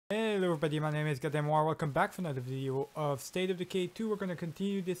Hello everybody, my name is Gademar. Welcome back for another video of State of Decay 2. We're going to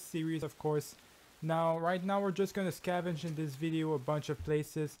continue this series, of course. Right now we're just going to scavenge in this video a bunch of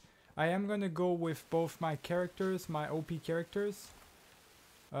places. I am going to go with both my characters, my OP characters.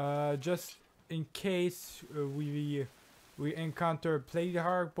 Just in case we encounter Plague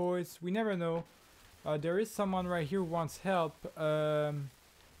Heart boys. We never know. There is someone right here who wants help.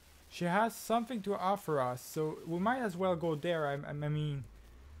 She has something to offer us, so we might as well go there. I mean,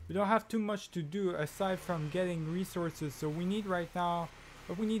 we don't have too much to do aside from getting resources. So we need right now,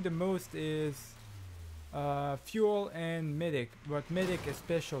 what we need the most is fuel and medic, but medic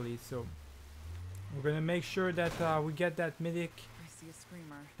especially. So we're gonna make sure that we get that medic. I see a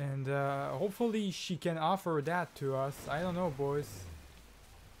screamer. And hopefully she can offer that to us. I don't know, boys.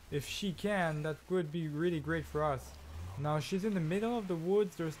 If she can, that would be really great for us. Now she's in the middle of the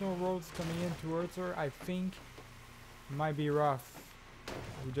woods. There's no roads coming in towards her. I think might be rough.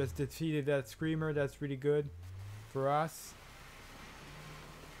 We just defeated that screamer. That's really good for us.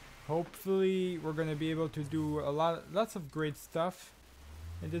 Hopefully we're gonna be able to do lots of great stuff.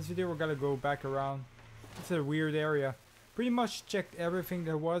 In this video we're gonna go back around. It's a weird area. Pretty much checked everything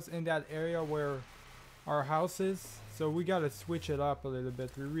there was in that area where our house is. So we gotta switch it up a little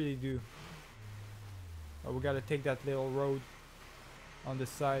bit. We really do. We gotta take that little road on the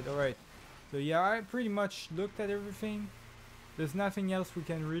side. Alright. So yeah, I pretty much looked at everything. There's nothing else we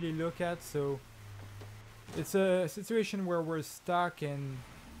can really look at, so it's a situation where we're stuck and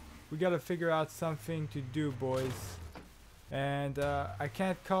we gotta figure out something to do, boys. And I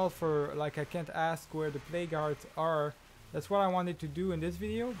can't call for, like, I can't ask where the plague hearts are. That's what I wanted to do in this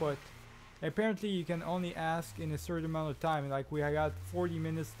video, but apparently you can only ask in a certain amount of time. Like, we got 40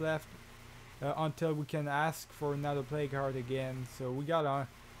 minutes left until we can ask for another plague heart again. So we gotta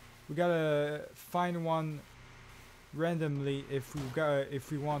find one randomly if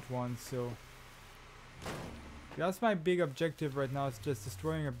we want one. So that's my big objective right now. It's just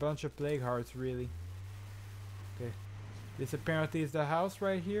destroying a bunch of plague hearts, really. Okay, this apparently is the house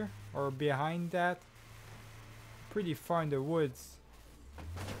right here, or behind that. Pretty far in the woods.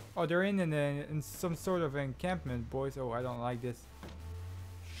 Oh, they're in some sort of encampment, boys. Oh, I don't like this.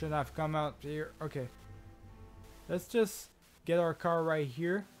 Shouldn't have come out here. Okay, let's just get our car right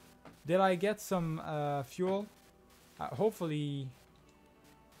here. Did I get some fuel? Hopefully.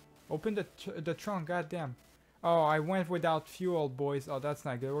 Open the trunk. Goddamn. Oh, I went without fuel, boys. Oh, that's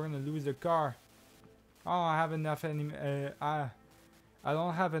not good. We're gonna lose the car. Oh, I have enough. I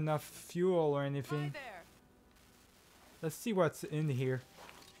don't have enough fuel or anything. Let's see what's in here.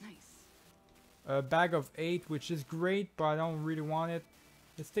 Nice. A bag of 8, which is great, but I don't really want it.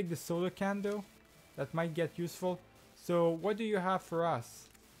 Let's take the soda can though. That might get useful. So, what do you have for us?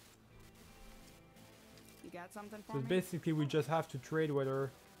 You got something for So me? basically, we just have to trade with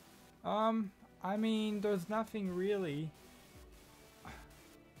her. I mean, there's nothing really.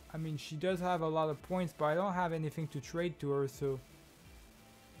 I mean, she does have a lot of points, but I don't have anything to trade to her, so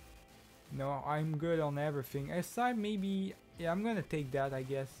no, I'm good on everything. Aside maybe, yeah, I'm gonna take that, I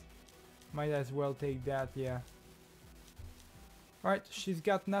guess. Might as well take that, yeah. Alright, she's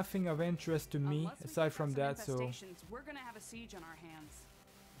got nothing of interest to me aside from that, so we're gonna have a siege on our hands.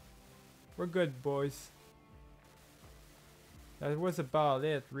 we're good, boys. That was about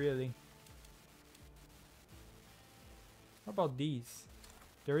it, really. How about these?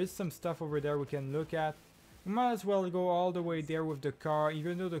 There is some stuff over there we can look at. We might as well go all the way there with the car,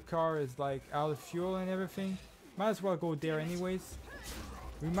 even though the car is like out of fuel and everything. Might as well go there anyways.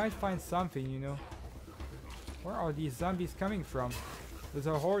 We might find something, you know. Where are these zombies coming from? There's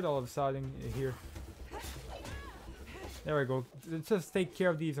a horde all of a sudden here. There we go. Let's just take care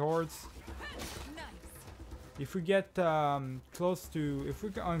of these hordes. If we get close to, if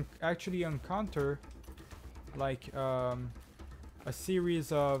we actually encounter like a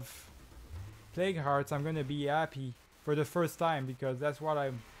series of plague hearts, I'm gonna be happy for the first time, because that's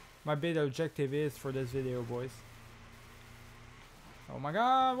what my big objective is for this video, boys. Oh my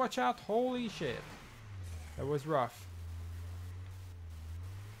god, watch out, holy shit. That was rough.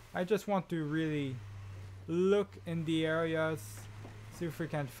 I just want to really look in the areas, see if we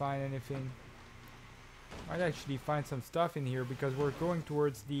can find anything. Might actually find some stuff in here, because we're going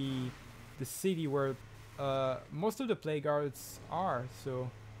towards the city where most of the plague hearts are, so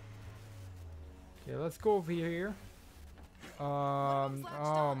okay, let's go over here.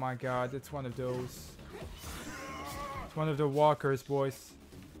 Oh my god, it's one of those. It's one of the walkers, boys.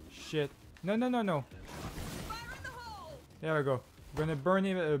 Shit. No, no, no, no. There we go. We're gonna burn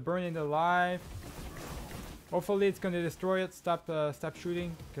it alive. Hopefully it's gonna destroy it. Stop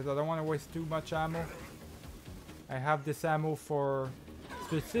shooting, because I don't want to waste too much ammo. I have this ammo for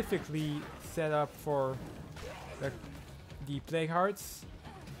specifically set up for the plague hearts.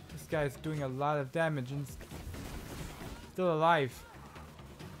 This guy's doing a lot of damage and still alive.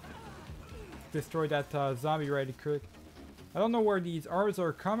 Destroy that zombie right quick. I don't know where these R's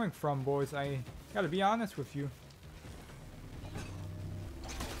are coming from, boys. I gotta be honest with you.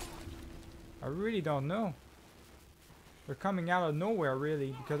 I really don't know. They're coming out of nowhere,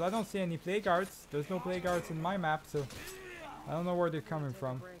 really, because I don't see any plague hearts. There's no plague hearts in my map, so I don't know where they're coming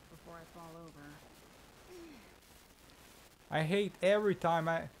from. I hate every time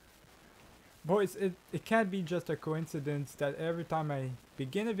Boys, it can't be just a coincidence that every time I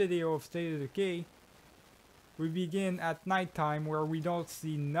begin a video of State of Decay, we begin at nighttime where we don't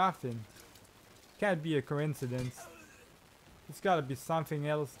see nothing. Can't be a coincidence. There's gotta be something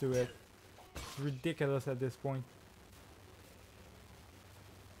else to it. It's ridiculous at this point.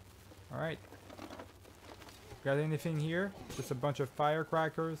 Alright. Got anything here? Just a bunch of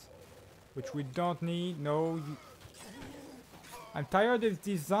firecrackers, which we don't need. No. I'm tired of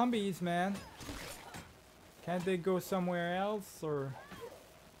these zombies, man. Can't they go somewhere else? Or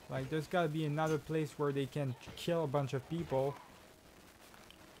like there's gotta be another place where they can kill a bunch of people.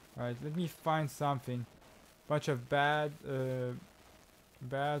 Alright, let me find something. Bunch of badge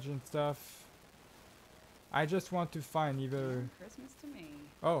and stuff. I just want to find either Christmas to me.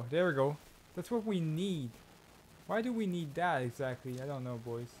 Oh, there we go. That's what we need. Why do we need that exactly? I don't know,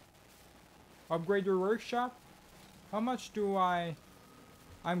 boys. Upgrade your workshop? How much do I'm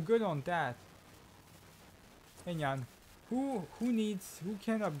good on that. Hang on. Who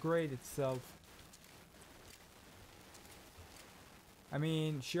can upgrade itself? I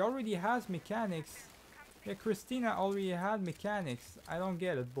mean, she already has mechanics. Yeah, Christina already had mechanics. I don't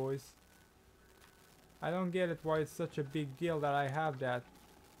get it, boys. I don't get it why it's such a big deal that I have that.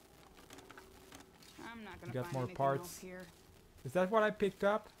 I'm not gonna Got find more anything parts. else here. Is that what I picked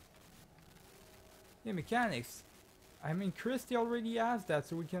up? Yeah, mechanics. I mean, Christy already has that,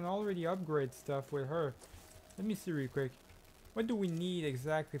 so we can already upgrade stuff with her. Let me see real quick. What do we need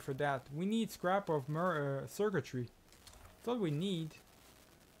exactly for that? We need scrap of circuitry. That's all we need.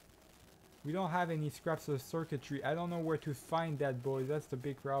 We don't have any scraps of circuitry. I don't know where to find that, boys. That's the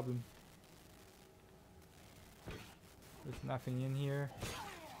big problem. There's nothing in here.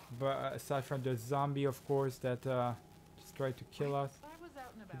 But aside from the zombie, of course, that just tried to kill us.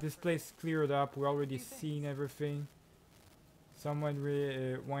 This place cleared up. We already seen everything. Someone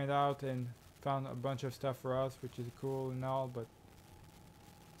really went out and found a bunch of stuff for us, which is cool and all, but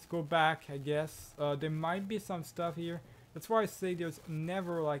let's go back, I guess. There might be some stuff here. That's why I say there's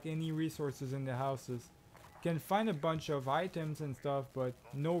never like any resources in the houses. You can find a bunch of items and stuff, but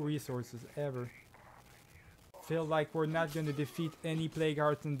no resources ever. Feel like we're not gonna defeat any plague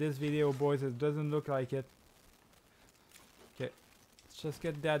hearts in this video, boys. It doesn't look like it. Okay, let's just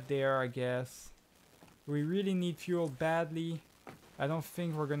get that there, I guess. We really need fuel badly. I don't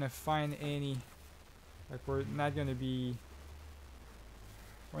think we're gonna find any. Like we're not gonna be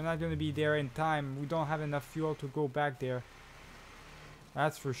there in time. We don't have enough fuel to go back there.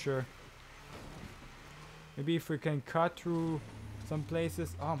 That's for sure. Maybe if we can cut through some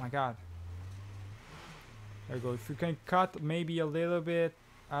places. Oh my god. There we go. If we can cut maybe a little bit.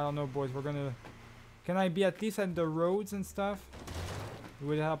 I don't know, boys. We're gonna... Can I be at least at the roads and stuff? It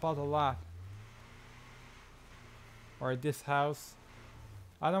would help out a lot. Or at this house.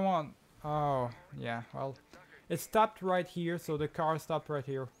 I don't want... Oh, yeah. Well, it stopped right here. So the car stopped right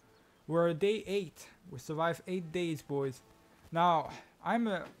here. We're at day 8. We survived 8 days, boys. Now,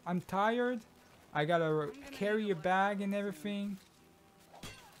 I'm tired. I gotta carry a bag and everything.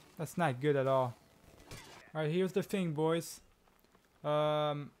 That's not good at all. Alright, here's the thing, boys.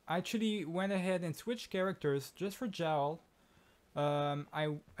 I actually went ahead and switched characters just for Jowl.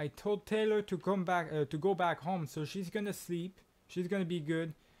 I told Taylor to come back to go back home, so she's gonna sleep. She's gonna be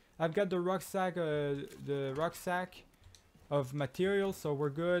good. I've got the rucksack of materials, so we're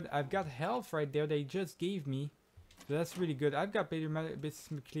good. I've got health right there they just gave me, so that's really good. I've got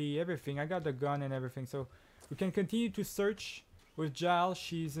basically everything. I got the gun and everything, so we can continue to search with Giles.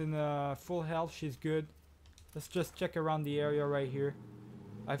 She's in full health. She's good. Let's just check around the area right here.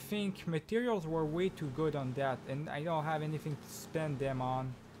 I think materials were way too good on that, and I don't have anything to spend them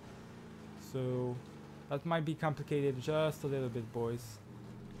on, so that might be complicated just a little bit, boys.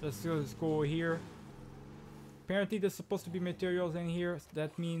 Let's go here. Apparently there's supposed to be materials in here. So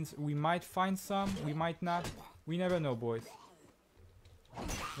that means we might find some, we might not. We never know, boys.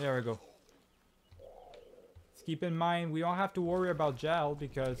 There we go. Let's keep in mind we don't have to worry about Jal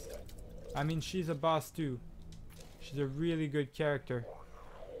because, I mean, she's a boss too. She's a really good character.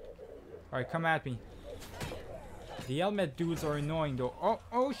 Alright, come at me. The helmet dudes are annoying though. Oh,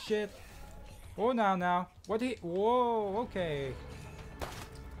 oh shit. Oh, now. What he? Whoa, okay.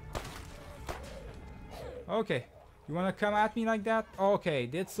 Okay. You wanna come at me like that? Okay,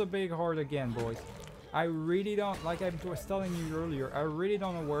 that's a big heart again, boys. I really don't, like I was telling you earlier, I really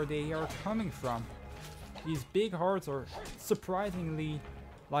don't know where they are coming from. These big hearts are surprisingly,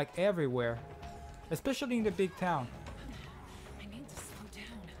 like, everywhere. Especially in the big town. I need to slow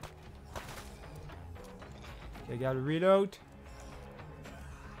down. Okay, gotta reload.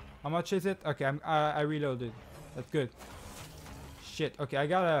 How much is it? Okay, I reloaded. That's good. Shit. Okay, I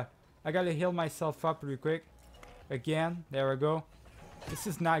gotta heal myself up real quick. Again, there we go. This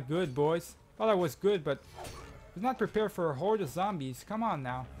is not good, boys. Thought I was good, but I was not prepared for a horde of zombies. Come on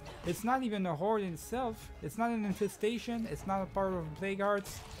now. It's not even a horde in itself. It's not an infestation. It's not a part of plague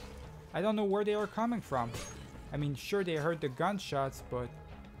hearts. I don't know where they are coming from. I mean, sure they heard the gunshots, but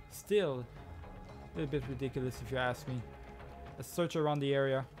still a little bit ridiculous if you ask me. Let's search around the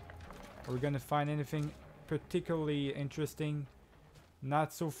area. Are we gonna find anything particularly interesting?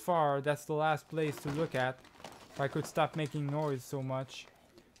 Not so far. That's the last place to look at. If I could stop making noise so much.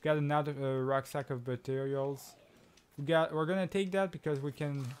 Got another rucksack of materials. We're gonna take that because we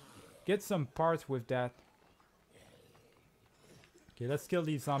can get some parts with that. Okay, let's kill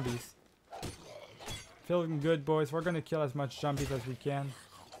these zombies. Feeling good, boys. We're gonna kill as much zombies as we can.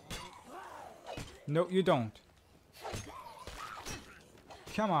 No, you don't.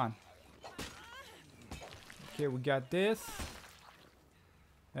 Come on. Okay, we got this.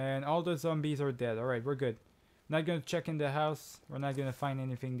 And all the zombies are dead. Alright, we're good. Not gonna check in the house. We're not gonna find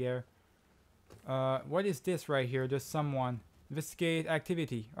anything there. What is this right here? There's someone. Investigate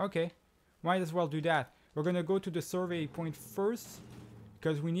activity. Okay. Might as well do that. We're gonna go to the survey point first.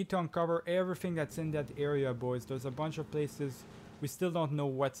 Because we need to uncover everything that's in that area, boys. There's a bunch of places we still don't know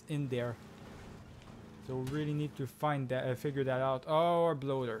what's in there. So we really need to find that, figure that out. Oh, our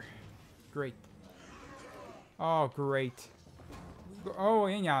bloater. Great. Oh, great. Oh,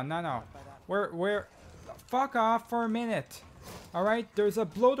 yeah, no. Where? Fuck off for a minute. Alright, there's a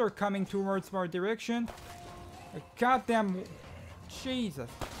bloater coming towards our direction. Goddamn. Jesus.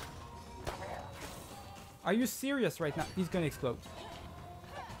 Are you serious right now? He's gonna explode.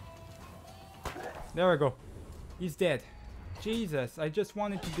 There we go. He's dead. Jesus, I just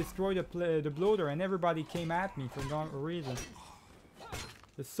wanted to destroy the bloater and everybody came at me for no reason.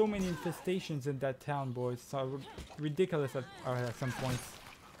 There's so many infestations in that town, boys. So ridiculous at some points.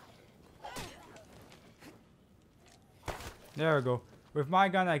 There we go. With my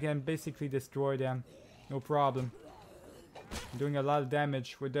gun I can basically destroy them. No problem. I'm doing a lot of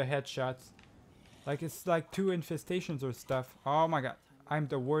damage with the headshots. Like it's like 2 infestations or stuff. Oh my god. I'm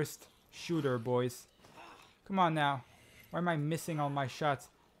the worst shooter, boys. Come on now. Why am I missing all my shots?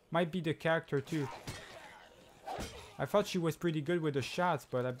 Might be the character too. I thought she was pretty good with the shots,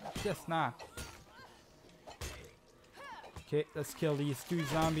 but I guess not. Okay, let's kill these 2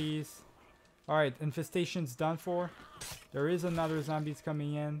 zombies. Alright, infestation's done for. There is another zombies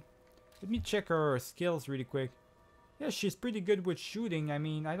coming in. Let me check her skills really quick. Yeah, she's pretty good with shooting. I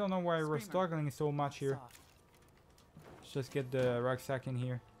mean, I don't know why we're struggling so much here. Let's just get the rucksack in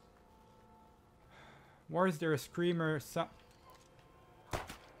here. Where is there a screamer?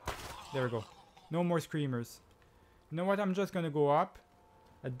 There we go. No more screamers. You know what? I'm just gonna go up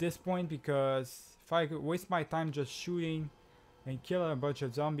at this point because if I could waste my time just shooting and kill a bunch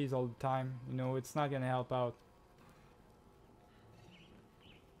of zombies all the time, you know, it's not gonna help out.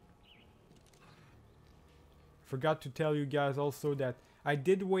 Forgot to tell you guys also that I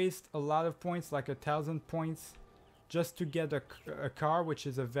did waste a lot of points, like 1,000 points, just to get a car, which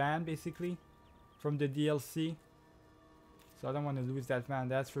is a van basically, from the DLC. So I don't want to lose that van,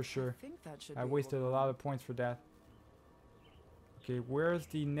 that's for sure. I wasted a lot of points for that. Okay, where's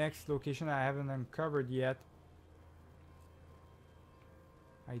the next location I haven't uncovered yet?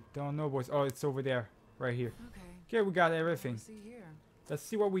 I don't know, boys. Oh, it's over there, right here. Okay, we got everything. Let's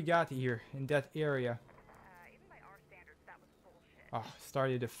see what we got here in that area. Oh,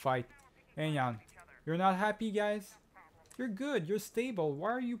 started a fight. Hang on. You're not happy, guys? You're good. You're stable.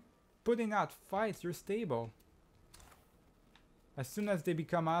 Why are you putting out fights? You're stable. As soon as they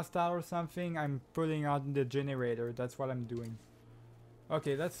become hostile or something, I'm putting out the generator. That's what I'm doing.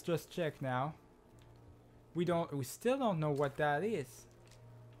 Okay, let's just check now. We still don't know what that is.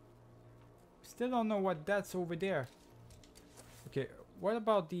 We still don't know what that's over there. Okay, what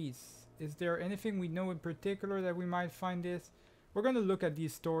about these? Is there anything we know in particular that we might find this? We're gonna look at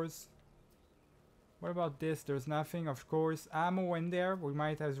these stores. What about this? There's nothing, of course. Ammo in there. We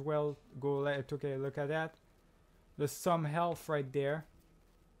might as well go take a look at that. There's some health right there.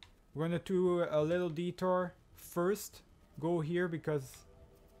 We're gonna do a little detour first go here because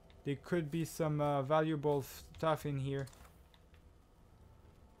there could be some valuable stuff in here.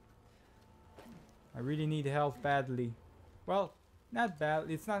 I really need health badly. Well, not bad.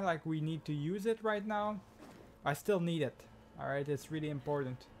 It's not like we need to use it right now. I still need it. Alright, it's really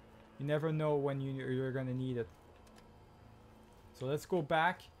important. You never know when you're gonna need it. So let's go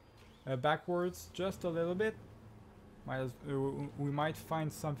back. Backwards just a little bit. We might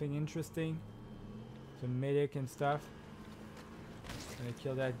find something interesting. Some medic and stuff. Gonna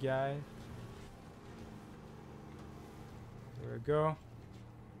kill that guy. There we go.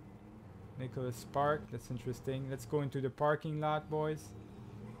 Nicholas Spark, that's interesting. Let's go into the parking lot, boys.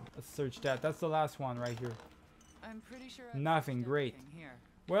 Let's search that. That's the last one right here. I'm pretty sure Nothing, great. Here.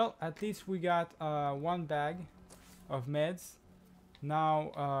 Well, at least we got one bag of meds.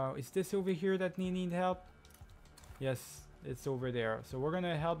 Now, is this over here that need help? Yes, it's over there. So we're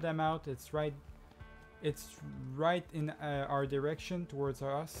gonna help them out. It's right in our direction towards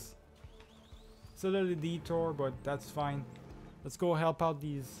us. It's a little detour, but that's fine. Let's go help out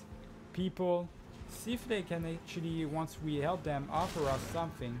these people. See if they can actually, once we help them, offer us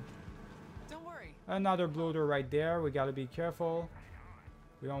something. Don't worry. Another bloater right there. We gotta be careful.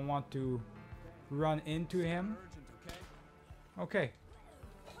 We don't want to run into him. Okay.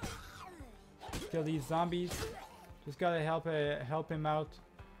 Kill these zombies. Just gotta help him out.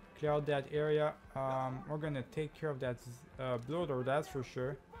 Clear out that area. We're gonna take care of that bloater, that's for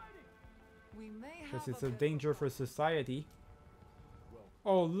sure. Because it's a danger for society.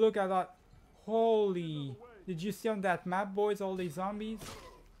 Oh, look at that. Holy. Did you see on that map, boys, all these zombies?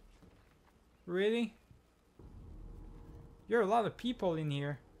 Really? You're a lot of people in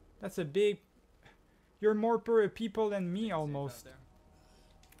here. That's a big... You're more per people than me, almost.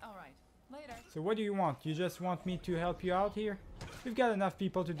 All right. Later. So what do you want? You just want me to help you out here? You've got enough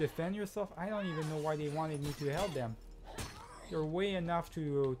people to defend yourself. I don't even know why they wanted me to help them. You're way enough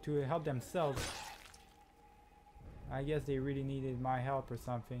to help themselves. I guess they really needed my help or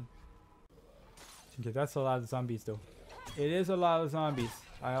something. Okay, that's a lot of zombies though. It is a lot of zombies.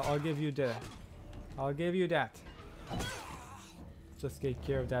 I'll give you that. I'll give you that. Just take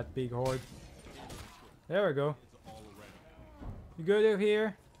care of that big horde. There we go. You good over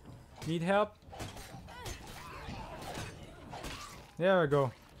here? Need help? There we go.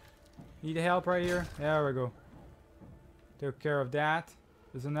 Need help right here? There we go. Took care of that.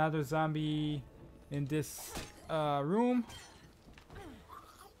 There's another zombie in this room.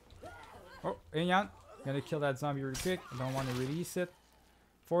 Oh, hang on. Gonna kill that zombie real quick. I don't want to release it.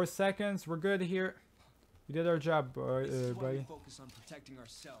 4 seconds. We're good here. We did our job, buddy. Focus on protecting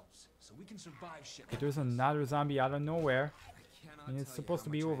ourselves so we can survive shit. Okay, there's another zombie out of nowhere. And it's supposed to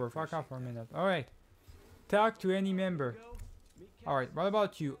be over. Fuck off for a minute. Alright. Talk to any member. Alright, what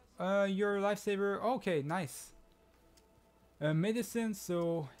about you? You're a lifesaver. Okay, nice. Medicine,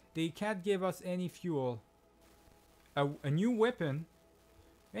 so they can't give us any fuel. A new weapon?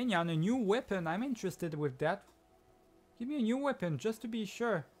 Hang on, a new weapon. I'm interested with that. Give me a new weapon, just to be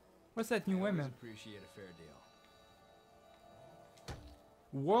sure. What's that new weapon? Appreciate a fair deal.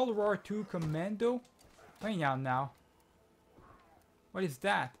 World War II Commando? Hang on now. What is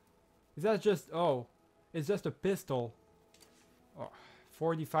that? Is that just... Oh, it's just a pistol. Oh,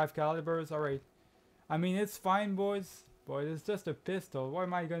 45 calibers, alright. I mean, it's fine, boys. But it's just a pistol. What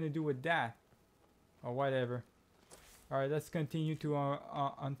am I gonna do with that? Or whatever. Alright, let's continue to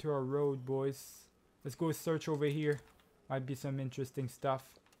onto our road, boys. Let's go search over here. Might be some interesting stuff.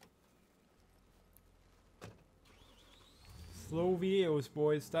 Slow videos,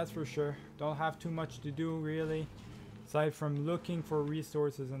 boys, that's for sure. Don't have too much to do, really. Aside from looking for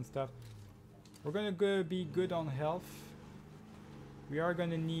resources and stuff. We're gonna go be good on health. We are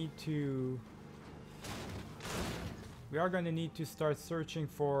gonna need to... We are gonna need to start searching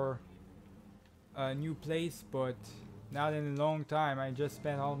for a new place, but not in a long time. I just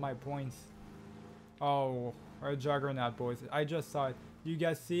spent all my points. Oh, a Juggernaut, boys. I just saw it. You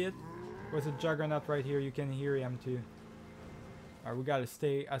guys see it? There's a Juggernaut right here. You can hear him too. Alright, we gotta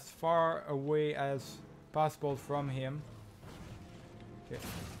stay as far away as possible from him. Okay.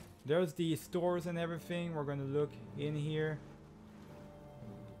 There's the stores and everything. We're gonna look in here.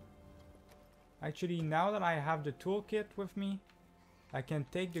 Actually, now that I have the toolkit with me, I can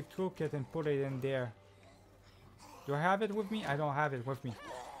take the toolkit and put it in there. Do I have it with me? I don't have it with me.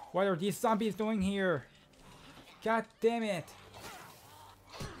 What are these zombies doing here? God damn it!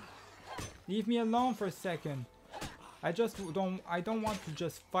 Leave me alone for a second. I don't want to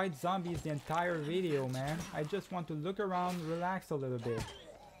just fight zombies the entire video, man. I just want to look around, relax a little bit.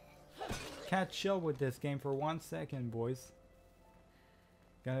 Can't chill with this game for 1 second, boys.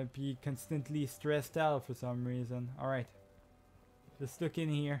 Gonna be constantly stressed out for some reason. Alright. Let's look in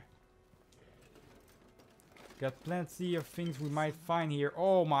here. Got plenty of things we might find here.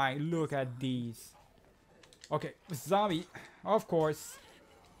 Oh my, look at these. Okay, zombie, of course.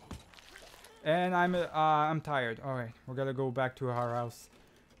 And I'm tired. Alright, we're gonna go back to our house.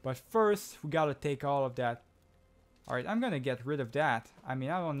 But first, we gotta take all of that. Alright, I'm gonna get rid of that. I mean,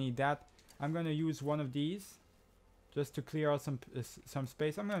 I don't need that. I'm gonna use one of these. Just to clear out some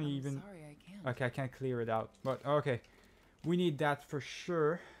space. I'm gonna even... Sorry, I can't. Okay, I can't clear it out. But, okay. We need that for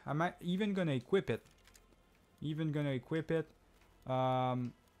sure. I'm even gonna equip it. A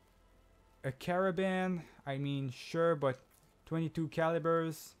caravan. I mean, sure, but 22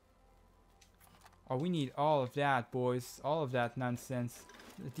 calibers. Oh, we need all of that, boys. All of that nonsense.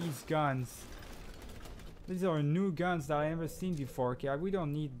 These guns. These are new guns that I never seen before. Okay, we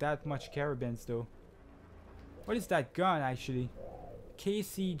don't need that much caravans though. What is that gun actually?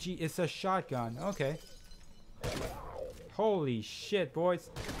 KCG. It's a shotgun. Okay. Holy shit, boys.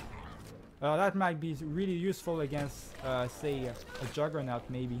 That might be really useful against, say, a Juggernaut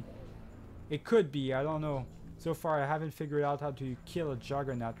maybe. It could be. I don't know. So far, I haven't figured out how to kill a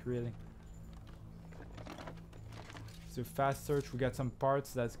Juggernaut really. So fast search. We got some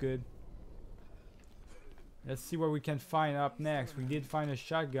parts. That's good. Let's see what we can find up next. We did find a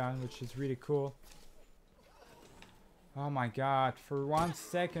shotgun, which is really cool. Oh my god, for 1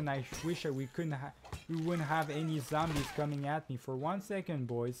 second I wish we wouldn't have any zombies coming at me. For 1 second,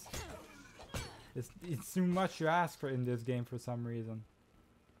 boys. It's too much to ask for in this game for some reason.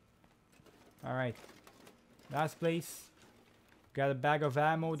 Alright. Last place. Got a bag of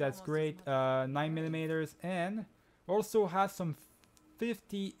ammo, that's great. 9mm, and also has some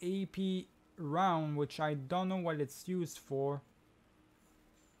 50 AP round, which I don't know what it's used for.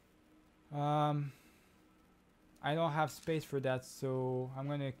 I don't have space for that, so I'm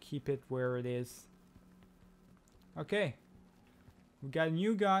gonna keep it where it is. Okay. We got a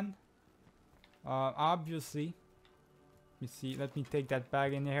new gun. Obviously. Let me see. Let me take that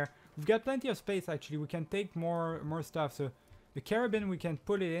bag in there. We've got plenty of space actually. We can take more stuff. So the carabin, we can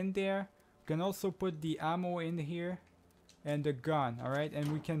put it in there. We can also put the ammo in here. And the gun, alright?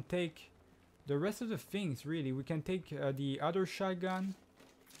 And we can take the rest of the things, really. We can take the other shotgun.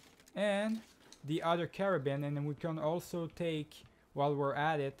 And the other carabin, and then we can also take, while we're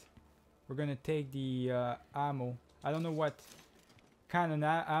at it, we're gonna take the ammo. I don't know what kind of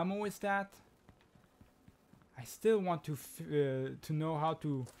ammo is that. I still want to know how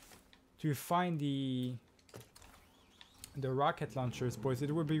to find the rocket launchers, boys. It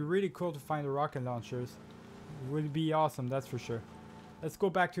would be really cool to find the rocket launchers. It would be awesome, that's for sure. Let's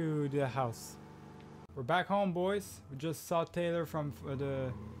go back to the house. We're back home, boys. We just saw Taylor from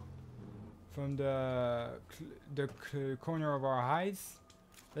the corner of our eyes.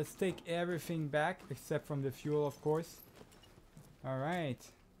 Let's take everything back except from the fuel, of course. Alright.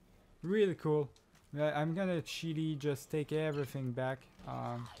 Really cool. I'm gonna cheaty just take everything back.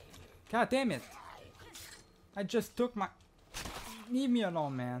 God damn it! I just took my... Leave me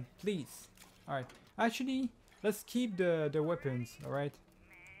alone, man. Please. Alright. Actually, let's keep the weapons, alright?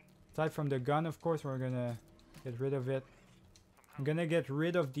 Aside from the gun, of course, we're gonna get rid of it. I'm gonna get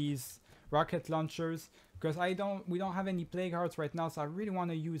rid of these rocket launchers because we don't have any plague hearts right now, so I really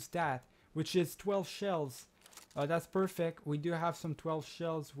want to use that, which is 12 shells. That's perfect. We do have some 12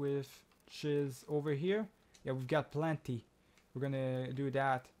 shells, which is over here. Yeah, we've got plenty. We're gonna do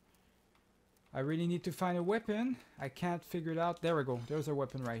that. I really need to find a weapon. I can't figure it out. There we go. There's a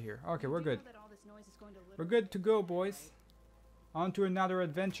weapon right here. Okay, we're good. We're good to go, boys. On to another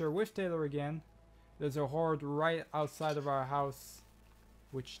adventure with Taylor again. There's a horde right outside of our house,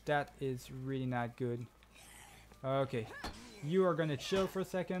 which that is really not good. Okay, you are gonna chill for a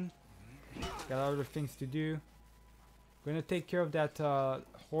second. Got other things to do. Gonna take care of that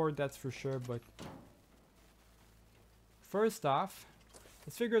horde, that's for sure. But first off,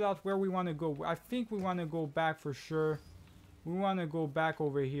 let's figure out where we want to go. I think we want to go back for sure. We want to go back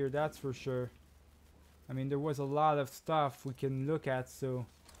over here, that's for sure. I mean, there was a lot of stuff we can look at, so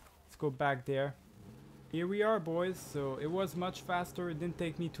let's go back there. Here we are, boys. So it was much faster. It didn't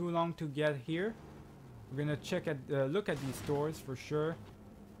take me too long to get here. We're gonna look at these stores for sure.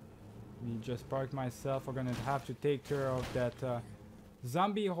 Let me just park myself. We're gonna have to take care of that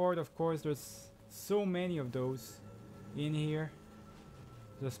zombie horde. Of course, there's so many of those in here.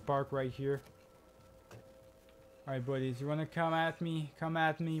 Just park right here. Alright, buddies, you wanna come at me? Come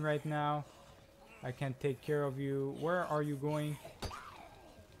at me right now. I can take care of you. Where are you going?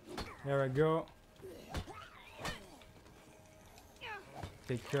 There we go.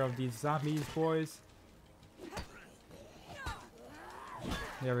 Take care of these zombies, boys.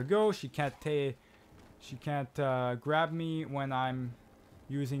 There we go. She can't grab me when I'm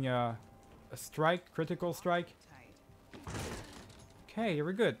using a strike, critical strike. Okay,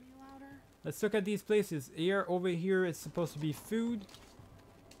 we're good. Let's look at these places. Here, over here, it's supposed to be food.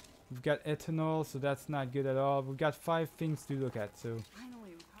 We've got ethanol, so that's not good at all. We've got 5 things to look at, so...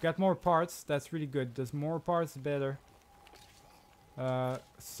 We've got more parts, that's really good. There's more parts, better.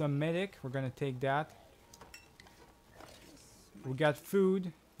 Some medic, we're gonna take that. We got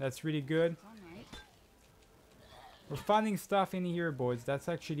food, that's really good. We're finding stuff in here, boys. That's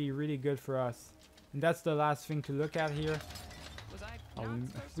actually really good for us. And that's the last thing to look at here.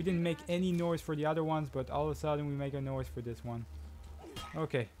 We didn't make any noise for the other ones, but all of a sudden we make a noise for this one.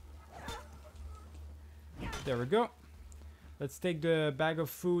 Okay. There we go. Let's take the bag of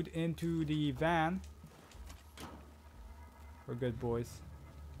food into the van. We're good, boys.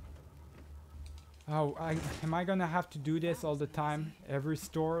 Oh, am I gonna have to do this all the time? Every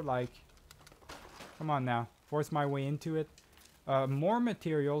store? Like, come on now. Force my way into it. More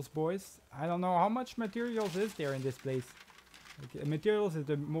materials, boys. I don't know how much materials is there in this place. Okay, materials is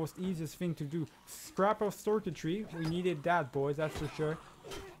the most easiest thing to do. Scrap of circuitry. We needed that, boys. That's for sure.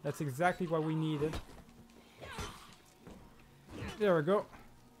 That's exactly what we needed. There we go.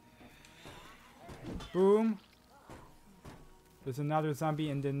 Boom. There's another zombie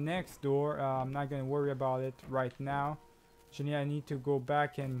in the next door. I'm not gonna worry about it right now. Actually, I need to go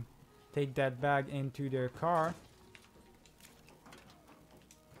back and take that bag into the car.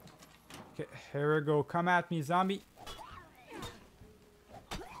 Okay, here we go. Come at me, zombie.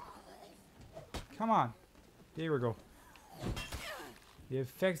 Come on. There we go. The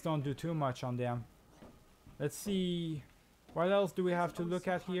effects don't do too much on them. Let's see. What else do we have to look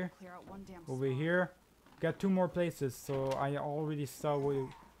at here? Over here. Got 2 more places, so I already saw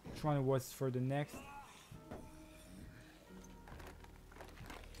which one it was for the next.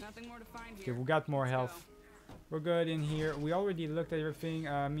 Nothing more to find Okay, here. we got more health. We're good in here. We already looked at everything.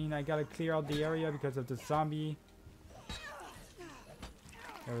 I mean, I gotta clear out the area because of the zombie.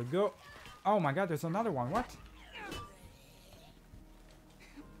 There we go. Oh my god, there's another one. What?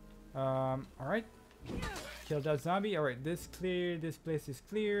 Alright. Kill that zombie. Alright, this cleared. This place is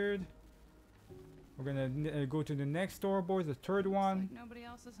cleared. We're gonna go to the next door, boys. The 3rd one. Like nobody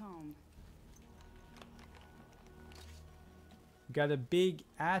else is home. Got a big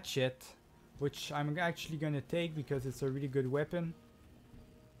hatchet, which I'm actually gonna take because it's a really good weapon.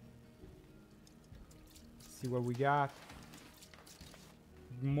 Let's see what we got.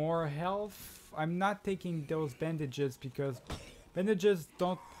 More health. I'm not taking those bandages because bandages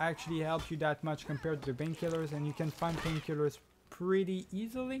don't actually help you that much compared to painkillers, and you can find painkillers pretty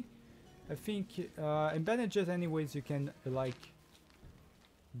easily. I think in bandages anyways you can like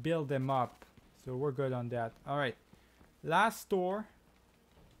build them up, so we're good on that. Alright, last door,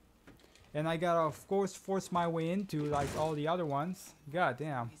 and I gotta of course force my way into like all the other ones. God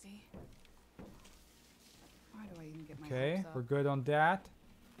damn. Why do I even get my Okay, hopes up? we're good on that.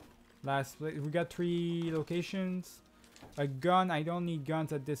 Last place, we got 3 locations. A gun, I don't need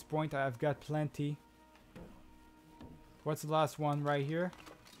guns at this point, I've got plenty. What's the last one right here?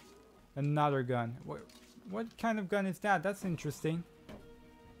 Another gun. What kind of gun is that? That's interesting.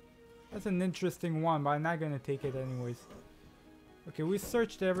 That's an interesting one, but I'm not gonna take it anyways. Okay, we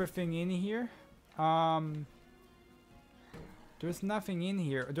searched everything in here. There's nothing in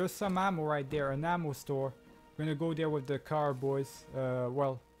here. There's some ammo right there, an ammo store. We're gonna go there with the car, boys.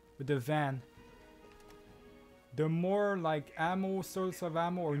 Well, with the van. The more like ammo, source of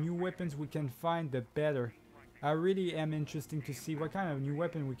ammo or new weapons we can find, the better. I really am interested to see what kind of new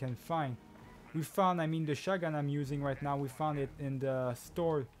weapon we can find. We found, I mean, the shotgun I'm using right now, we found it in the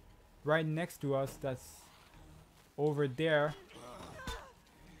store right next to us. That's over there.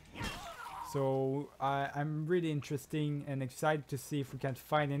 So I'm really interested and excited to see if we can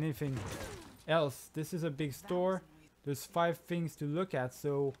find anything else. This is a big store. There's 5 things to look at,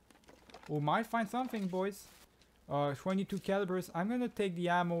 so we might find something, boys. 22 calibers. I'm gonna take the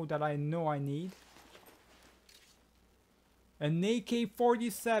ammo that I know I need. An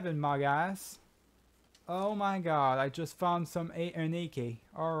AK-47, my guys. Oh my god, I just found an AK.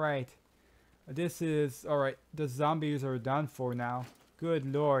 Alright. This is... Alright, the zombies are done for now.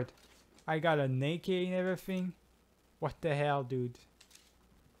 Good lord. I got an AK and everything. What the hell, dude?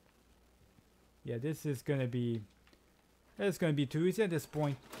 Yeah, this is gonna be... It's gonna be too easy at this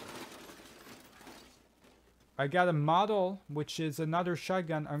point. I got a model, which is another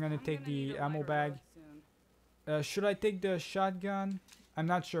shotgun. I'm gonna take the ammo bag. Should I take the shotgun? I'm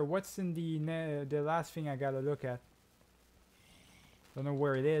not sure. What's in the last thing I gotta look at? Don't know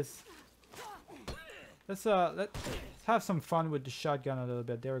where it is. let's have some fun with the shotgun a little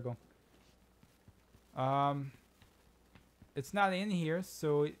bit. There we go. It's not in here,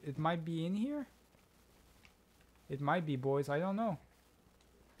 so it might be in here. It might be, boys. I don't know.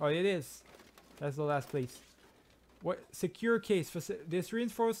 Oh, it is. That's the last place. What? Secure case. This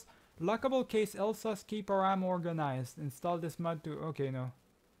reinforced lockable case helps us keep our ammo organized. Install this mod to... Okay, no.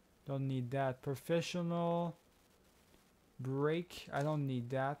 Don't need that. Professional. Brake. I don't need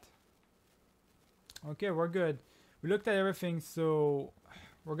that. Okay, we're good. We looked at everything, so...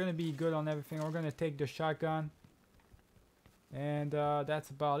 We're gonna be good on everything. We're gonna take the shotgun. And that's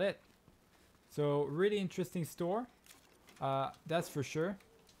about it. So, really interesting store. That's for sure.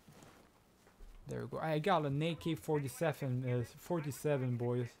 There we go. I got an AK-47, 47,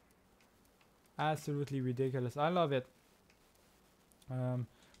 boys. Absolutely ridiculous. I love it.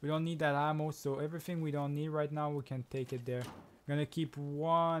 We don't need that ammo, so everything we don't need right now, we can take it there. I'm gonna keep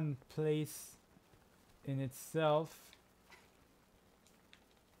one place in itself.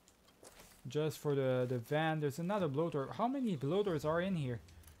 Just for the van. There's another bloater. How many bloaters are in here?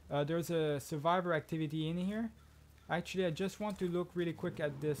 There's a survivor activity in here. Actually, I just want to look really quick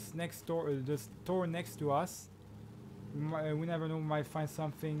at this next store, this store next to us. We never know, we might find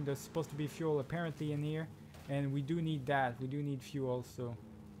something. There's supposed to be fuel apparently in here, and we do need that. We do need fuel, so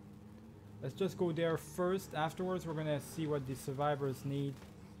let's just go there first. Afterwards, we're gonna see what the survivors need.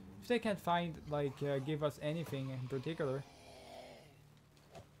 If they can't find, like, give us anything in particular.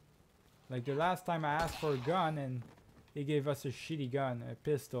 Like the last time I asked for a gun and they gave us a shitty gun, a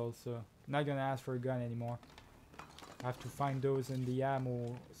pistol, so I'm not gonna ask for a gun anymore. I have to find those in the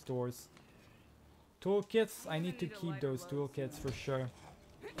ammo stores. Toolkits, I need to keep those toolkits for sure.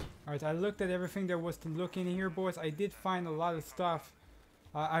 Alright, I looked at everything there was to look in here, boys. I did find a lot of stuff.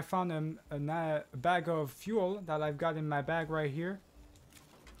 I found a bag of fuel that I've got in my bag right here.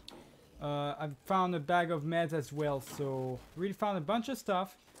 I've found a bag of meds as well, so really found a bunch of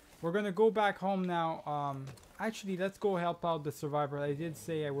stuff. We're gonna go back home now. Actually, let's go help out the survivor. I did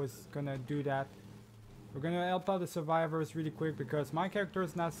say I was gonna do that. We're gonna help out the survivors really quick because my character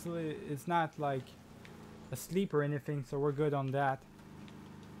is not like asleep or anything, so we're good on that.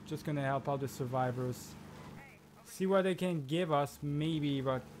 Just gonna help out the survivors. See what they can give us, maybe,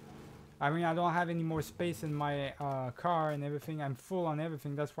 but I mean, I don't have any more space in my car and everything. I'm full on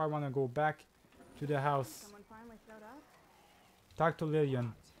everything. That's why I want to go back to the house. Someone finally showed up? Talk to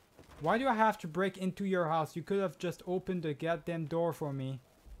Lillian. Why do I have to break into your house? You could have just opened the goddamn door for me.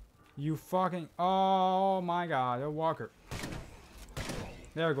 You fucking... Oh my god, a walker.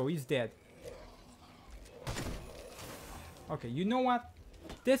 There we go, he's dead. Okay, you know what?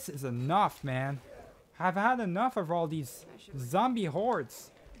 This is enough, man. I've had enough of all these zombie hordes.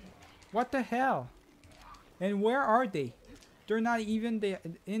 What the hell? And where are they? They're not even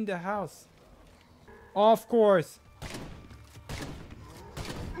in the house. Of course.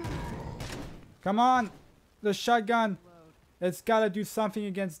 Come on. The shotgun. It's gotta do something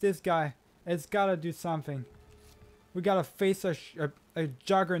against this guy. It's gotta do something. We gotta face a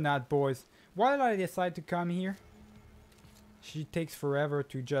Juggernaut, boys. Why did I decide to come here? She takes forever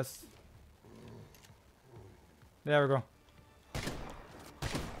to just... There we go.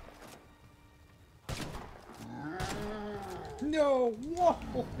 No! Whoa,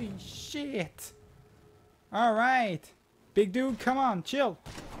 holy shit! Alright. Big dude, come on, chill.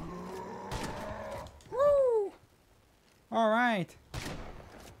 Woo! Alright.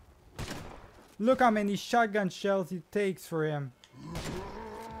 Look how many shotgun shells it takes for him.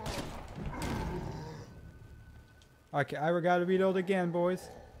 Okay, I gotta reload again, boys.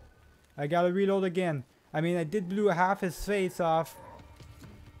 I gotta reload again. I mean, I did blew half his face off.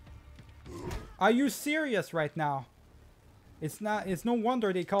 Are you serious right now? It's no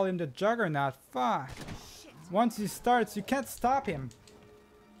wonder they call him the Juggernaut. Fuck. Once he starts, you can't stop him.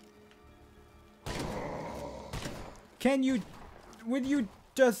 Will you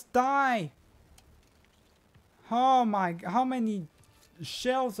just die? Oh my, how many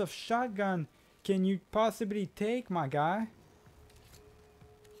shells of shotgun can you possibly take, my guy?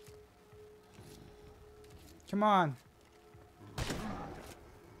 Come on.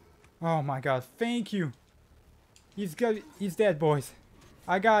 Oh my god, thank you. He's dead, boys.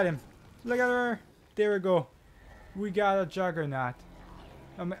 I got him. Look at her. There we go. We got a Juggernaut.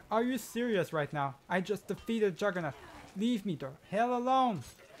 Are you serious right now? I just defeated Juggernaut. Leave me the hell alone.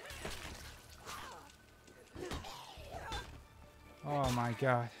 Oh my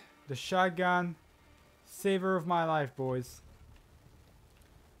god. The shotgun. Saver of my life, boys.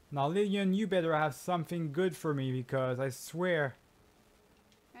 Now, Lillian, you better have something good for me because I swear.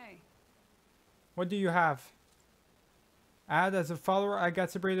 Hey. What do you have? Add as a follower. I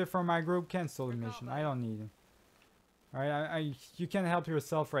got separated from my group. Cancel the mission. I don't need him. Alright, you can help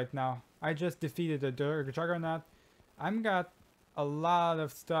yourself right now. I just defeated the Juggernaut. I'm got a lot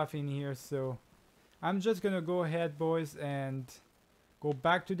of stuff in here, so I'm just gonna go ahead, boys, and go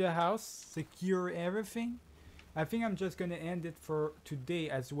back to the house, secure everything. I think I'm just gonna end it for today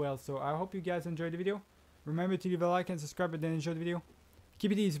as well. So I hope you guys enjoyed the video. Remember to leave a like and subscribe, and then enjoy the video.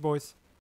 Keep it easy, boys.